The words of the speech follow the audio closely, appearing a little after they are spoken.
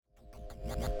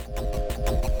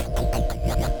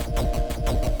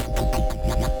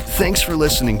Thanks for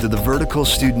listening to the Vertical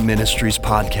Student Ministries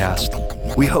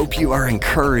podcast. We hope you are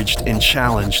encouraged and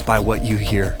challenged by what you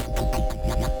hear.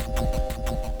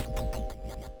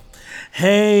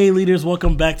 Hey leaders,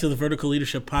 welcome back to the Vertical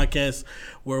Leadership Podcast,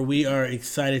 where we are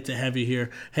excited to have you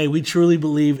here. Hey, we truly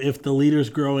believe if the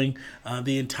leader's growing,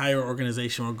 the entire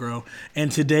organization will grow.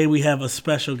 And today we have a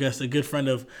special guest, a good friend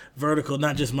of Vertical,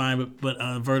 not just mine, but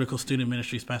Vertical Student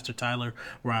Ministries, Pastor Tyler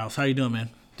Ryals. How you doing,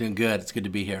 man? Doing good. It's good to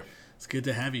be here. It's good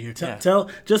to have you here.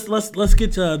 Let's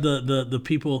get to the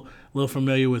people a little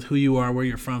familiar with who you are, where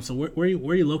you're from. So where are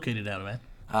you located at, man?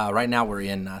 Right now we're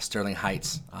in Sterling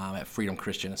Heights at Freedom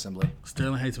Christian Assembly.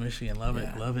 Sterling Heights, Michigan. Love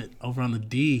it. Over on the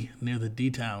D, near the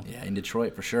D town. Yeah, in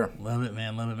Detroit for sure. Love it,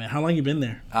 man. How long you been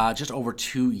there? Just over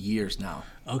 2 years now.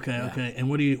 Okay. And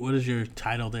what is your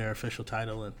title there, official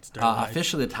title at Sterling Heights?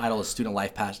 Officially, the title is Student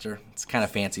Life Pastor. It's kind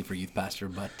of fancy for youth pastor,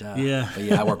 but yeah,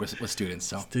 I work with students.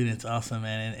 So students, awesome,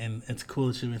 man, and it's cool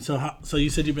that you've been. So you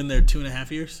said you've been there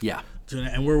 2.5 years? Yeah.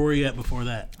 And where were you at before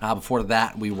that? Before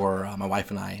that, we were my wife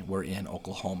and I were in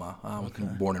Oklahoma. We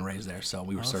were born and raised there, so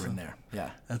we were serving there. Yeah.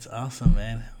 That's awesome,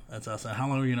 man. That's awesome. How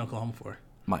long were you in Oklahoma for?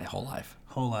 My whole life.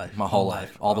 My whole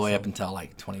life. All the way up until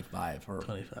like 25 or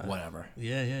whatever.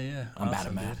 Yeah. I'm bad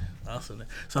at math. Awesome.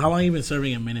 So how long have you been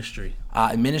serving in ministry?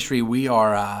 In ministry, we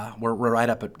are we're right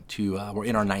up to we're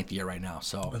in our 9th year right now.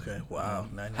 So okay, wow,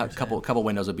 9 years. A couple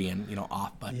windows of being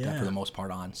off, but for the most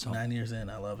part on. So 9 years in,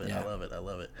 I love it. Yeah. I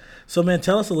love it. So man,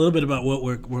 tell us a little bit about what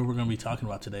we're going to be talking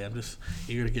about today. I'm just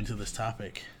eager to get into this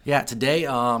topic. Yeah, today,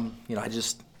 I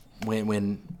just when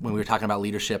we were talking about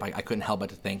leadership, I couldn't help but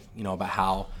to think about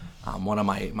how one of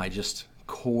my just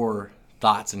core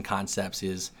thoughts and concepts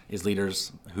is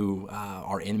leaders who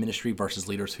are in ministry versus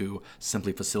leaders who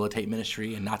simply facilitate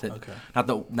ministry, and not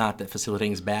that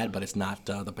facilitating is bad, but it's not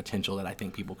the potential that I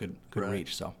think people could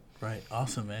reach. So. Right.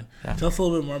 Awesome, man. Yeah. Tell us a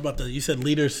little bit more about that. You said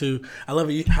leaders who, I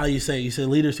love how you say it. You said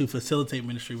leaders who facilitate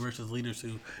ministry versus leaders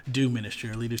who do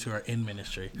ministry, or leaders who are in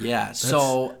ministry. Yeah.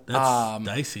 That's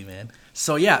dicey, man.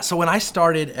 So when I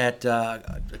started at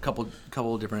a couple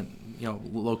of different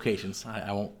locations,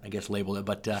 I won't label it,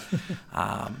 but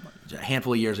a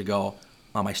handful of years ago,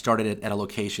 I started at a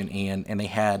location and they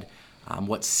had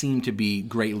what seemed to be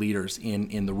great leaders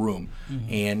in the room,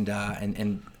 and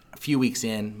a few weeks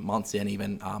in, months in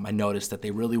even, I noticed that they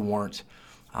really weren't,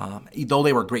 though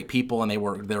they were great people and they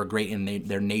were great in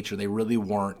their nature, they really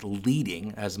weren't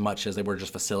leading as much as they were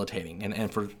just facilitating.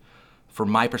 And from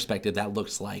my perspective, that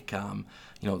looks like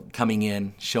coming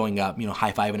in, showing up,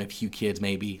 high-fiving a few kids,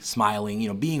 maybe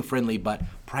smiling, being friendly, but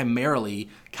primarily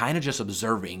kind of just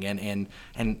observing and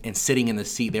sitting in the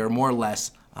seat. They were more or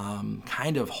less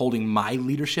kind of holding my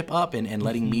leadership up and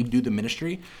letting me do the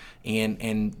ministry.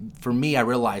 And for me, I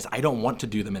realized I don't want to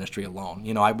do the ministry alone.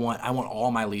 I want all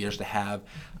my leaders to have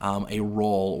a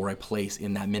role or a place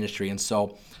in that ministry. And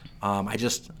so I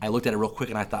looked at it real quick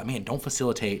and I thought, man, don't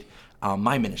facilitate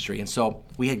my ministry. And so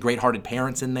we had great-hearted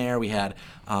parents in there. We had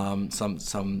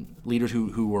some leaders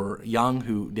who were young,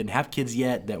 who didn't have kids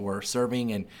yet, that were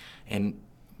serving, and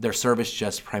their service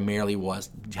just primarily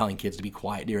was telling kids to be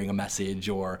quiet during a message,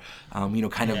 or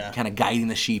kind of guiding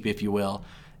the sheep, if you will,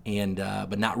 and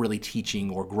but not really teaching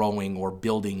or growing or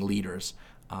building leaders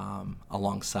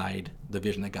alongside the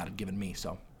vision that God had given me.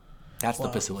 So that's the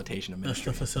facilitation of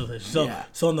ministry. That's the facilitation.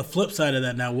 So on the flip side of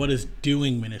that, now, what does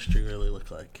doing ministry really look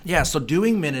like? Yeah, so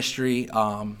doing ministry,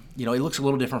 it looks a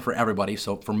little different for everybody.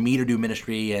 So for me to do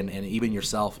ministry, and even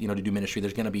yourself, to do ministry,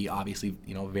 there's going to be obviously,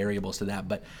 variables to that.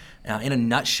 But in a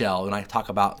nutshell, when I talk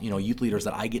about, youth leaders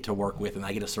that I get to work with and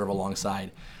I get to serve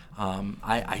alongside,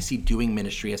 I see doing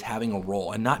ministry as having a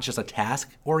role, and not just a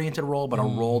task-oriented role, but a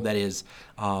role that is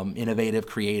innovative,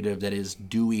 creative, that is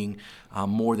doing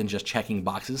more than just checking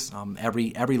boxes.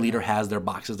 Every leader has their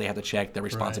boxes they have to check, their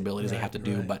responsibilities they have to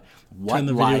do. But what turn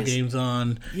the video games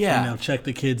on? Check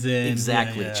the kids in.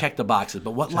 Exactly, check the boxes.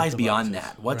 But what lies beyond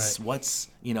that? What's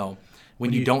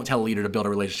when you don't tell a leader to build a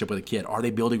relationship with a kid, are they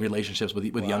building relationships with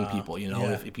young people?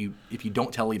 If you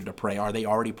don't tell a leader to pray, are they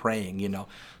already praying?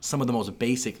 Some of the most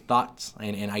basic thoughts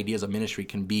and ideas of ministry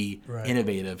can be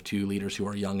innovative to leaders who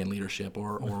are young in leadership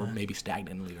or maybe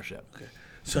stagnant in leadership. Okay.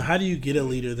 So how do you get a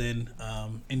leader then,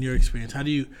 in your experience? How do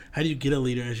you get a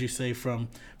leader, as you say, from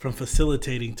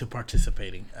facilitating to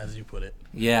participating, as you put it?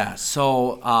 Yeah.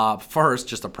 So first,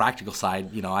 just the practical side,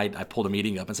 I pulled a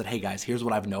meeting up and said, hey guys, here's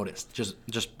what I've noticed. Just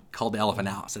called the elephant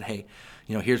out. I said, hey,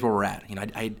 here's where we're at.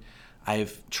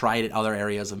 I've tried at other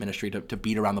areas of ministry to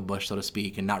beat around the bush, so to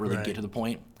speak, and not really get to the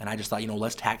point. And I just thought,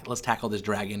 let's tackle this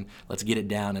dragon. Let's get it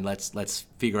down, and let's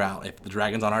figure out if the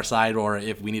dragon's on our side or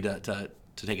if we need to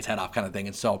take its head off, kind of thing.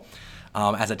 And so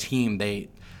as a team,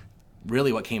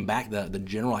 really what came back, the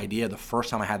general idea, the first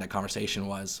time I had that conversation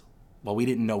was, well, we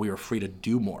didn't know we were free to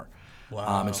do more.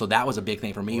 Wow. And so that was a big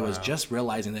thing for me, was just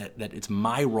realizing that it's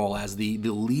my role as the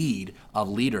lead of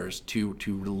leaders to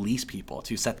release people,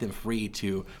 to set them free,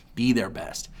 to be their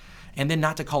best. And then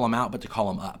not to call them out, but to call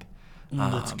them up.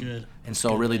 That's good. And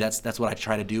so really that's what I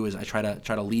try to do, is I try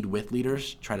to lead with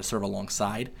leaders, try to serve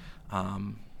alongside,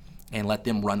 and let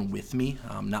them run with me,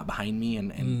 not behind me,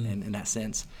 and in that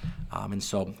sense. And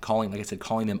so calling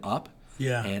them up.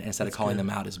 Yeah, and instead of calling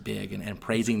them out is big, and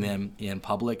praising them in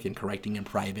public and correcting in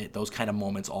private. Those kind of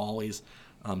moments always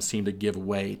seem to give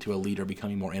way to a leader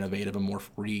becoming more innovative and more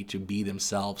free to be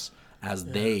themselves as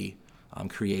they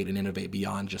create and innovate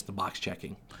beyond just the box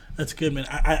checking. That's good, man.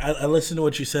 I listened to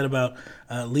what you said about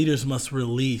leaders must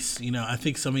release. I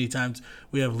think so many times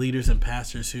we have leaders and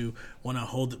pastors who want to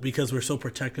hold, because we're so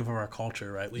protective of our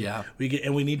culture, right?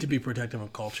 We need to be protective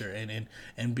of culture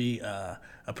and be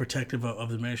a protective of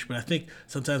the ministry. But I think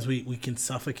sometimes we can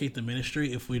suffocate the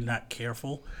ministry if we're not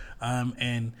careful,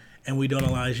 and we don't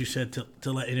allow, as you said,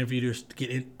 to let interviewers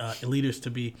get leaders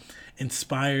to be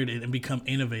inspired and become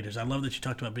innovators. I love that you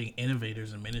talked about being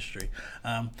innovators in ministry.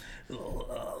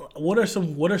 What are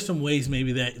some ways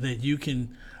maybe that you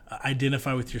can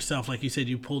identify with yourself? Like you said,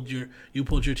 you pulled your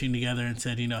team together and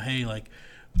said, hey, like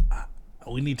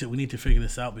we need to figure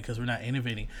this out because we're not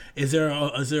innovating. Is there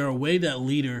a way that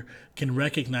leader can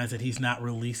recognize that he's not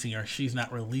releasing or she's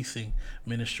not releasing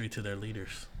ministry to their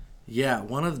leaders? Yeah,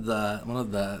 one of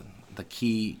the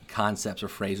key concepts or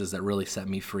phrases that really set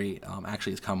me free,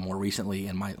 actually has come more recently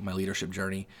in my leadership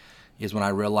journey, is when I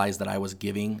realized that I was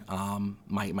giving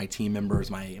my team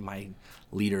members, my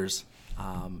leaders,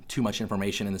 too much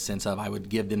information, in the sense of I would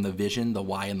give them the vision, the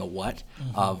why, and the what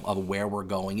of where we're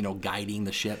going, guiding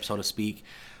the ship, so to speak.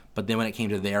 But then when it came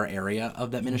to their area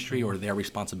of that ministry or their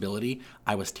responsibility,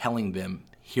 I was telling them,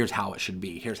 here's how it should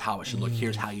be, here's how it should look,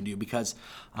 here's how you do. Because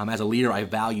as a leader, I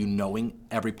value knowing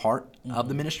every part of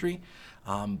the ministry.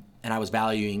 And I was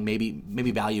valuing,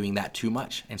 maybe valuing that too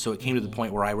much. And so it came to the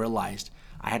point where I realized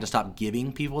I had to stop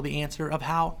giving people the answer of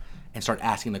how and start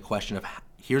asking the question of,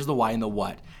 here's the why and the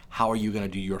what. How are you going to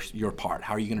do your part?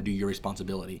 How are you going to do your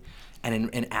responsibility? And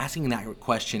in asking that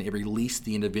question, it released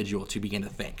the individual to begin to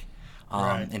think.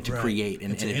 And to create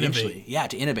and eventually,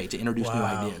 to innovate, to introduce new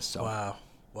ideas. So.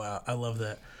 Wow, I love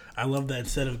that.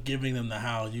 Instead of giving them the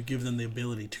how, you give them the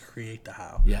ability to create the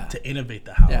how, to innovate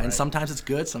the how. Yeah, right? And sometimes it's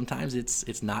good, sometimes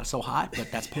it's not so hot,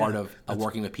 but that's part of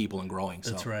working with people and growing.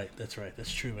 So. That's right.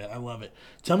 That's true, man. I love it.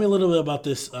 Tell me a little bit about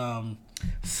this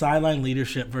sideline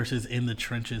leadership versus in the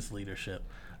trenches leadership.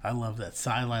 I love that.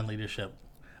 Sideline leadership.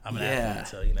 I'm an athlete,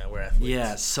 so we're athletes.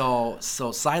 Yeah, so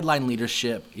sideline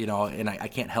leadership, and I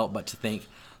can't help but to think,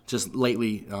 just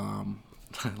lately,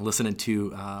 listening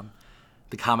to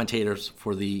the commentators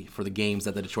for the games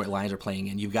that the Detroit Lions are playing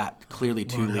in, you've got clearly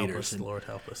two leaders. Lord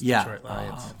help us, Detroit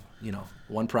Lions.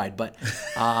 One pride. But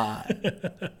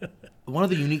one of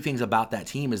the unique things about that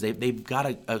team is they've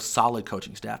got a solid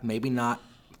coaching staff. Maybe not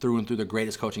through and through the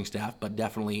greatest coaching staff, but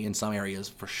definitely in some areas,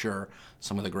 for sure,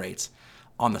 some of the greats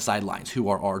on the sidelines who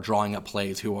are drawing up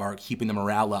plays, who are keeping the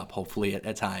morale up, hopefully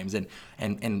at times,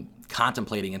 and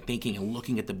contemplating and thinking and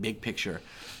looking at the big picture.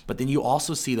 But then you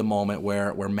also see the moment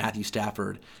where Matthew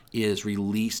Stafford is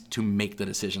released to make the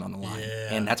decision on the line.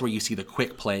 Yeah. And that's where you see the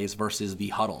quick plays versus the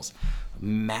huddles.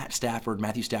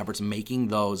 Matthew Stafford's making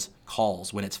those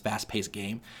calls when it's fast-paced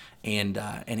game, and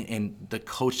the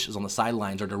coaches on the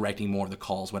sidelines are directing more of the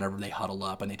calls whenever they huddle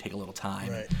up and they take a little time.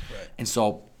 Right. And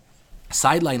so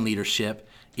sideline leadership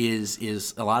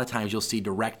is a lot of times you'll see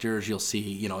directors, you'll see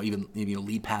even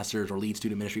lead pastors or lead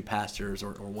student ministry pastors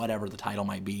or whatever the title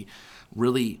might be,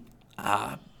 really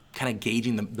kind of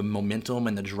gauging the momentum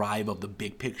and the drive of the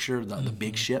big picture, the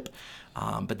big ship.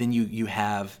 But then you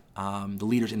have the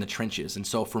leaders in the trenches, and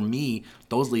so for me,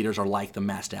 those leaders are like the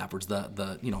Matt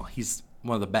Staffords. He's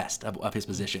one of the best of his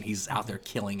position. He's out there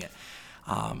killing it.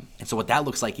 And so what that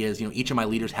looks like is each of my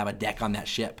leaders have a deck on that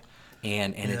ship.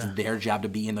 And it's their job to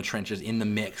be in the trenches, in the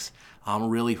mix,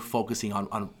 really focusing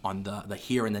on the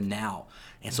here and the now.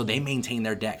 And so they maintain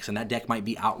their decks, and that deck might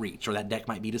be outreach, or that deck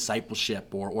might be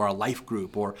discipleship, or a life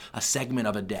group, or a segment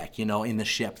of a deck, in the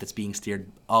ship that's being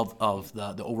steered of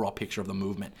the overall picture of the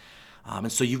movement.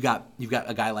 And so you've got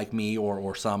a guy like me,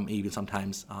 or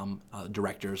sometimes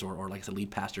directors, or like I said,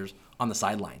 lead pastors on the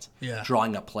sidelines,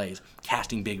 drawing up plays,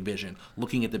 casting big vision,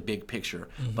 looking at the big picture.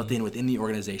 But then within the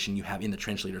organization, you have in the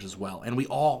trench leaders as well, and we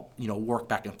all work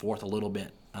back and forth a little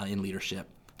bit in leadership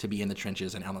to be in the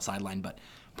trenches and on the sideline. But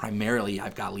primarily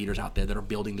I've got leaders out there that are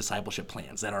building discipleship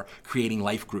plans, that are creating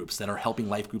life groups, that are helping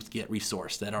life groups get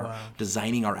resourced, that are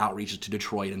designing our outreaches to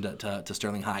Detroit and to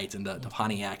Sterling Heights and to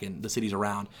Pontiac and the cities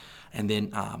around. And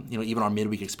then, even our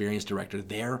midweek experience director,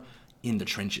 they're in the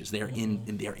trenches. They're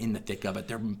they're in the thick of it.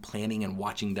 They're planning and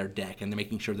watching their deck, and they're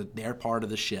making sure that their part of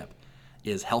the ship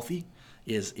is healthy,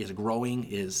 is growing,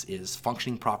 is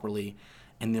functioning properly,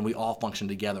 and then we all function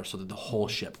together so that the whole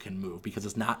ship can move, because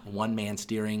it's not one man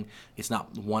steering, it's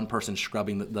not one person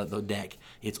scrubbing the deck,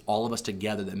 it's all of us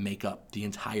together that make up the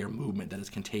entire movement that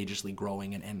is contagiously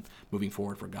growing and moving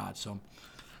forward for God. So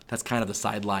that's kind of the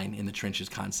sideline in the trenches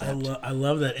concept. I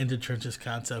love that in the trenches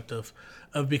concept of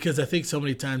because I think so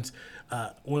many times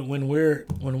when we're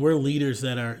leaders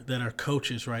that are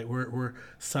coaches, right? We're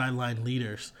sideline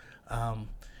leaders,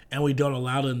 and we don't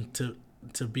allow them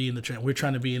to be in the trench. We're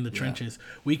trying to be in the trenches.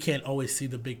 We can't always see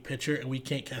the big picture, and we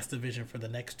can't cast the vision for the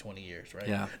next 20 years, right?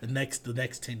 Yeah. The next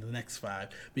 10, the next 5,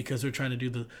 because we're trying to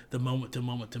do the moment to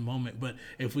moment to moment. But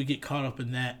if we get caught up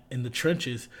in the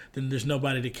trenches, then there's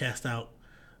nobody to cast out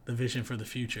the vision for the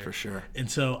future. For sure. And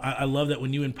so I love that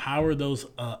when you empower those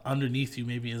underneath you,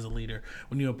 maybe as a leader,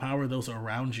 when you empower those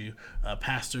around you,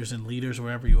 pastors and leaders,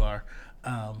 wherever you are,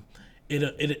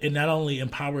 it not only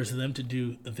empowers them to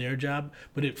do their job,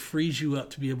 but it frees you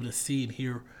up to be able to see and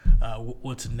hear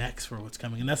what's next for what's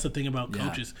coming. And that's the thing about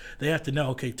coaches. They have to know,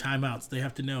 okay, timeouts. They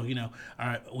have to know, all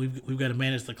right, we've got to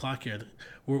manage the clock here.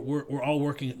 We're all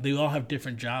working. They all have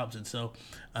different jobs. And so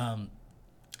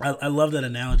I love that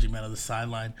analogy, man, of the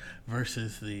sideline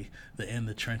versus the in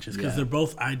the trenches, because they're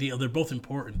both ideal, they're both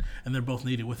important, and they're both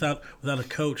needed. Without a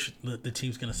coach, the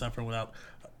team's going to suffer. Without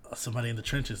somebody in the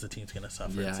trenches, the team's going to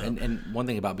suffer. Yeah, so. and one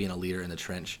thing about being a leader in the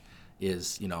trench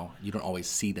is, you don't always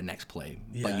see the next play,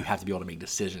 but you have to be able to make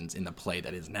decisions in the play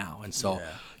that is now. And so,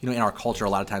 in our culture, a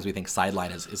lot of times we think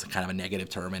sideline is kind of a negative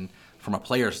term, and from a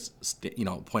player's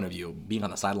point of view, being on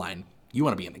the sideline, you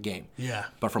want to be in the game. Yeah.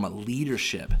 But from a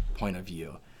leadership point of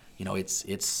view, it's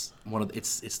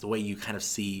the way you kind of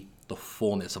see the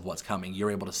fullness of what's coming.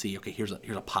 You're able to see, okay, here's a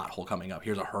pothole coming up,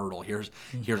 here's a hurdle, here's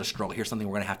a struggle, here's something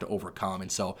we're going to have to overcome.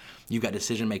 And so you've got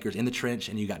decision makers in the trench,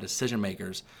 and you've got decision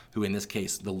makers who, in this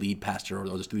case, the lead pastor or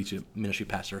the lead ministry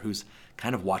pastor, who's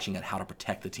kind of watching at how to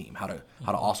protect the team, how to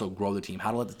also grow the team,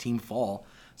 how to let the team fall,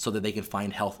 so that they can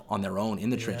find health on their own in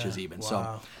the trenches even.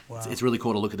 Wow. So it's really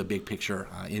cool to look at the big picture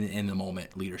in the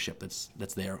moment leadership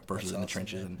that's there versus in the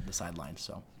trenches and the sidelines.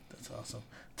 So that's awesome.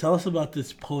 Tell us about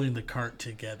this pulling the cart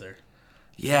together.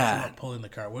 Yeah. About pulling the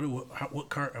cart. What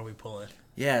cart are we pulling?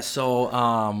 Yeah, so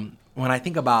when I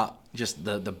think about just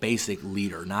the basic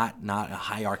leader, not a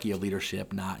hierarchy of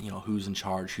leadership, not who's in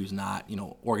charge, who's not,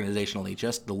 organizationally,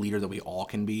 just the leader that we all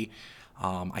can be.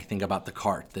 I think about the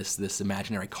cart, this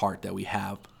imaginary cart that we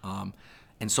have.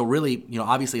 And so really,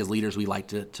 obviously as leaders, we like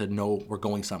to know we're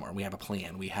going somewhere. We have a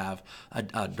plan. We have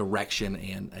a direction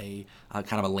and a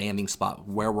kind of a landing spot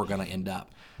where we're going to end up.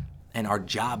 And our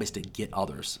job is to get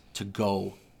others to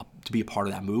go to be a part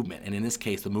of that movement. And in this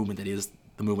case, the movement that is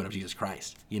the movement of Jesus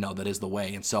Christ, that is the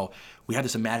way. And so we have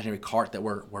this imaginary cart that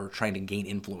we're trying to gain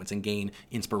influence and gain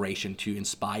inspiration to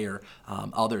inspire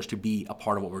others to be a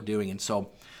part of what we're doing. And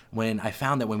so when I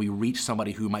found that when we reach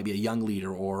somebody who might be a young leader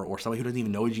or somebody who doesn't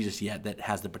even know Jesus yet, that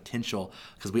has the potential,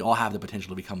 because we all have the potential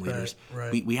to become leaders,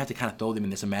 right. We have to kind of throw them in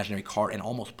this imaginary cart and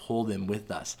almost pull them with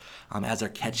us as they're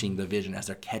catching the vision, as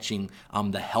they're catching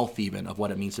the health even of what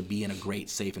it means to be in a great,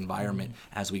 safe environment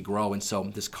as we grow. And so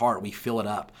this cart, we fill it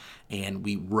up and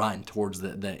we run towards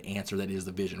the answer that is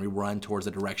the vision. We run towards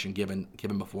the direction given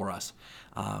before us.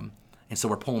 And so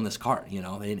we're pulling this cart,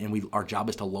 and our job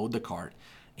is to load the cart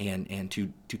and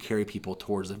to carry people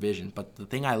towards the vision. But the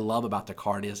thing I love about the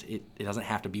cart is it doesn't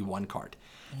have to be one cart.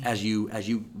 As you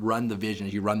run the vision,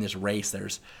 as you run this race,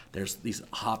 there's these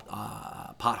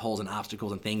potholes and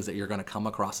obstacles and things that you're going to come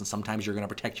across, and sometimes you're going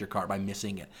to protect your cart by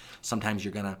missing it. Sometimes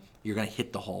you're going to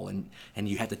hit the hole, and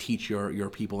you have to teach your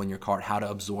people in your cart how to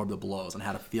absorb the blows and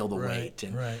how to feel the weight.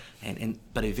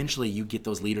 But eventually you get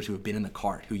those leaders who have been in the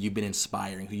cart, who you've been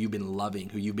inspiring, who you've been loving,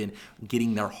 who you've been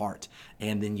getting their heart,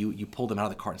 and then you pull them out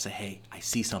of the cart and say, hey, I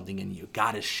see something in you.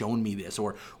 God has shown me this,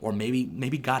 or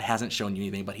maybe God hasn't shown you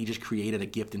anything, but he just created a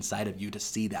gift inside of you to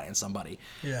see that in somebody.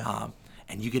 Yeah.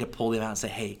 And you get to pull them out and say,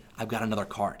 hey, I've got another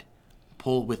cart.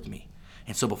 Pull with me.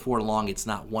 And so before long, it's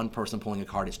not one person pulling a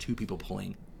cart, it's two people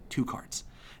pulling two carts,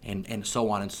 and so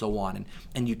on and so on.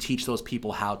 And you teach those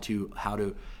people how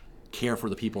to care for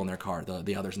the people in their car,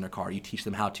 the others in their car. You teach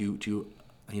them how to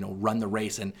run the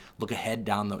race and look ahead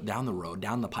down the road,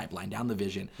 down the pipeline, down the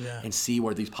vision, and see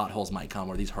where these potholes might come,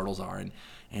 where these hurdles are.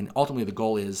 And ultimately the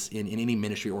goal is in any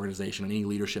ministry organization, in any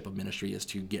leadership of ministry, is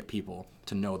to get people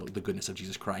to know the goodness of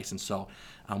Jesus Christ. And so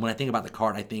when I think about the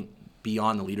cart, I think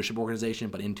beyond the leadership organization,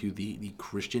 but into the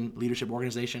Christian leadership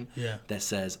organization that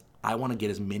says, I want to get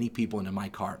as many people into my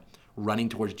cart running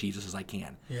towards Jesus as I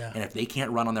can. And if they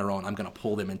can't run on their own, I'm going to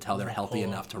pull them until they're healthy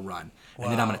enough to run.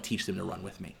 And then I'm going to teach them to run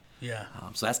with me.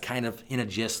 So that's kind of, in a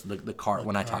gist, the cart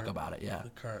when I talk about it. The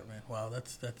cart, man. Wow,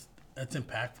 that's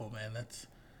impactful, man. That's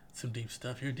some deep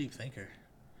stuff. You're a deep thinker.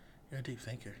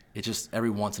 It's just every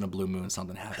once in a blue moon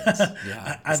something happens.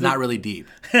 It's not really deep.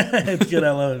 It's good.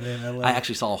 I love it, man. I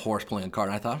actually saw a horse pulling a cart,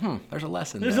 and I thought, there's a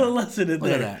lesson there. There's a lesson in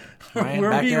there. Look at that. Right? Where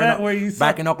were you at? Where you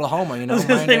back in Oklahoma, I was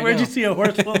going to say, where'd you see a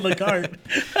horse pulling the cart?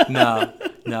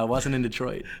 No, it wasn't in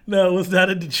Detroit. No, it was not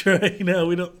in Detroit. No,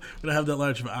 we don't have that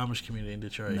large of an Amish community in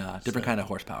Detroit. No, different kind of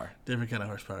horsepower. Different kind of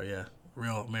horsepower, yeah.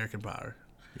 Real American power.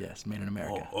 Yes, made in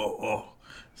America. Oh.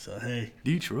 So, hey.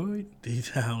 Detroit. We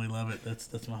love it.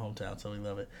 That's my hometown, so we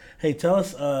love it. Hey, tell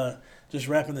us, just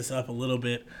wrapping this up a little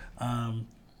bit,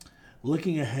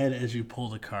 looking ahead as you pull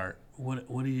the cart, where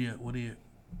are you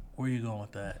going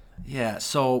with that? Yeah,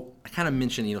 so I kind of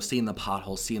mentioned, seeing the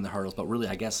potholes, seeing the hurdles, but really,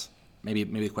 I guess, maybe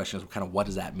the question is kind of, what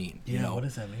does that mean? What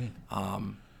does that mean?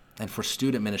 And for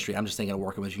student ministry, I'm just thinking of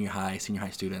working with junior high, senior high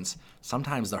students.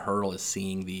 Sometimes the hurdle is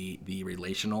seeing the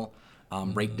relational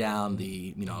breakdown,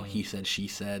 the he said, she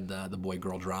said, the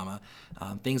boy-girl drama,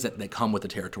 things that come with the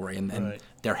territory, and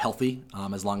they're healthy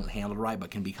as long as handled right, but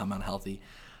can become unhealthy.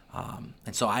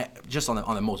 And so I just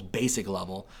on the most basic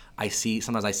level,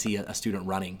 sometimes I see a student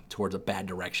running towards a bad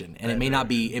direction, and it may not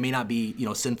be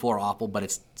sinful or awful, but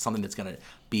it's something that's going to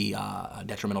be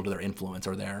detrimental to their influence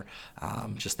or their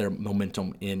just their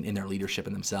momentum in their leadership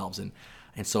in themselves.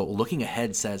 And so looking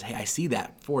ahead says, hey, I see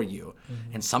that for you.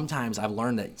 And sometimes I've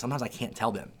learned that sometimes I can't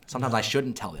tell them. Sometimes I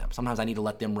shouldn't tell them. Sometimes I need to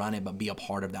let them run it, but be a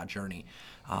part of that journey,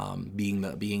 being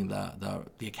the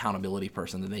accountability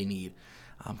person that they need.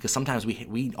 Because sometimes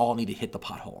we all need to hit the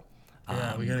pothole.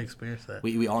 We got to experience that.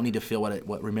 We all need to feel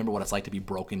remember what it's like to be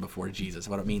broken before Jesus,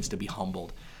 what it means to be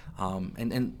humbled.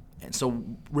 And so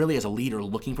really as a leader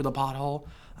looking for the pothole,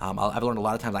 I've learned a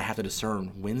lot of times I have to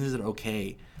discern when is it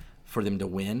okay for them to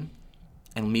win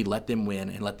and me let them win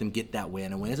and let them get that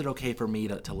win, and when is it okay for me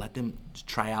to let them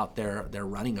try out their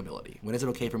running ability? When is it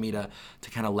okay for me to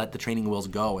kind of let the training wheels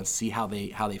go and see how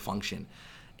they function?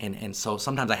 And so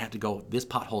sometimes I have to go, this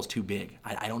pothole is too big.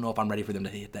 I don't know if I'm ready for them to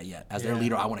hit that yet. As their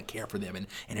leader, I want to care for them and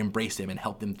embrace them and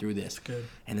help them through this. Good.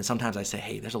 And then sometimes I say,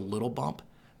 hey, there's a little bump,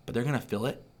 but they're going to feel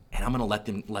it, and I'm going to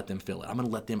let them feel it. I'm going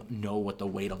to let them know what the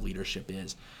weight of leadership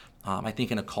is. I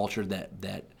think in a culture that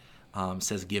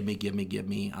says, give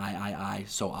me, I,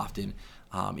 so often,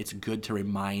 it's good to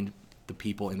remind the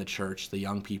people in the church, the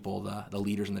young people, the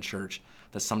leaders in the church,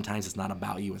 that sometimes it's not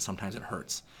about you and sometimes it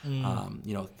hurts.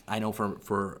 I know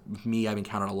for me, I've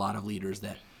encountered a lot of leaders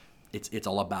that it's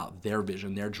all about their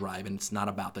vision, their drive, and it's not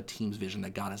about the team's vision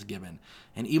that God has given.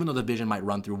 And even though the vision might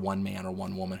run through one man or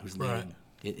one woman who's leading,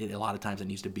 a lot of times it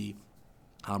needs to be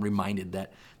reminded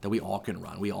that we all can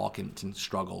run, we all can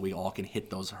struggle, we all can hit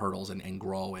those hurdles and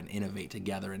grow and innovate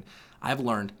together. And I've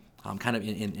learned kind of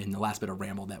in the last bit of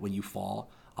ramble that when you fall,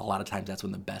 a lot of times that's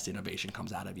when the best innovation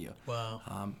comes out of you.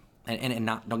 Wow. And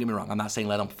not, don't get me wrong, I'm not saying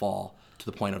let them fall to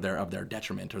the point of their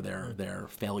detriment or their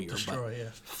failure,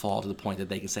 fall to the point that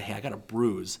they can say, hey, I got a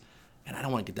bruise, and I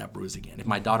don't want to get that bruise again. If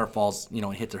my daughter falls,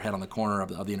 and hits her head on the corner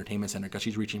of the entertainment center because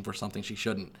she's reaching for something she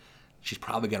shouldn't, she's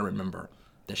probably going to remember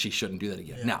that she shouldn't do that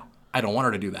again. Yeah. Now, I don't want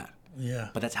her to do that. Yeah.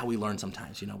 But that's how we learn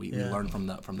sometimes. We learn from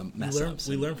the mess ups.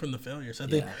 We learn from the failures. I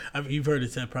think you've heard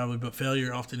it said probably, but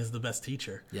failure often is the best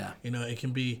teacher. Yeah. It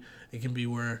can be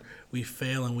where we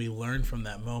fail and we learn from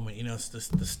that moment. It's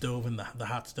the stove and the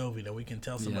hot stove. We can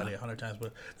tell somebody 100 times,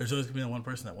 but there's always gonna be that one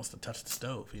person that wants to touch the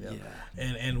stove. Yeah.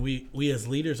 And we as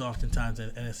leaders oftentimes,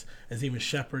 and as even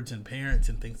shepherds and parents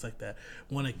and things like that,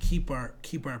 want to keep our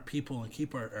people and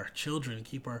keep our children and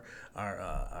keep our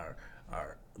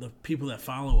the people that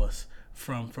follow us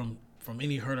from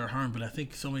any hurt or harm. But I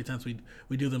think so many times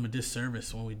we do them a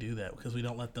disservice when we do that, because we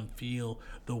don't let them feel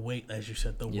the weight, as you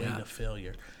said, the weight of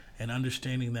failure. And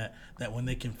understanding that when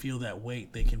they can feel that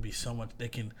weight, they can be so much, they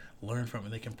can learn from it,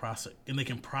 they can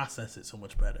process it so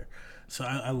much better. So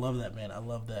I love that, man. I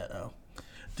love that.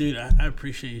 Dude, I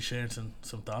appreciate you sharing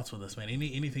some thoughts with us, man.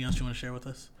 Anything else you want to share with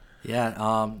us?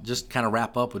 Yeah, just kind of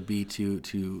wrap up would be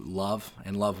to love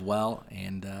and love well,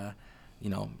 and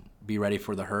be ready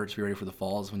for the hurts, be ready for the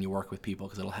falls when you work with people,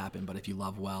 because it'll happen. But if you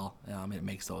love well, it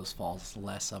makes those falls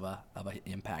less of a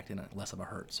impact and less of a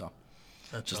hurt. So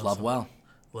just love well.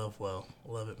 Love well.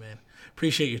 Love it, man.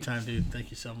 Appreciate your time, dude.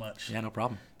 Thank you so much. Yeah, no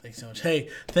problem. Thanks so much. Hey,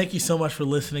 thank you so much for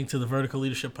listening to the Vertical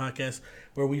Leadership Podcast,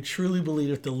 where we truly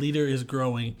believe if the leader is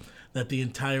growing, that the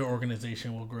entire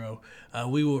organization will grow.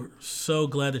 We were so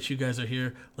glad that you guys are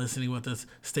here listening with us.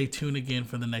 Stay tuned again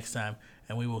for the next time,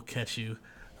 and we will catch you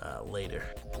later.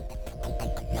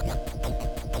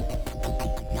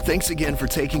 Thanks again for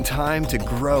taking time to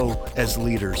grow as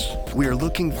leaders. We are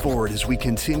looking forward as we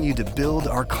continue to build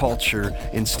our culture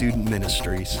in student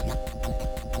ministries.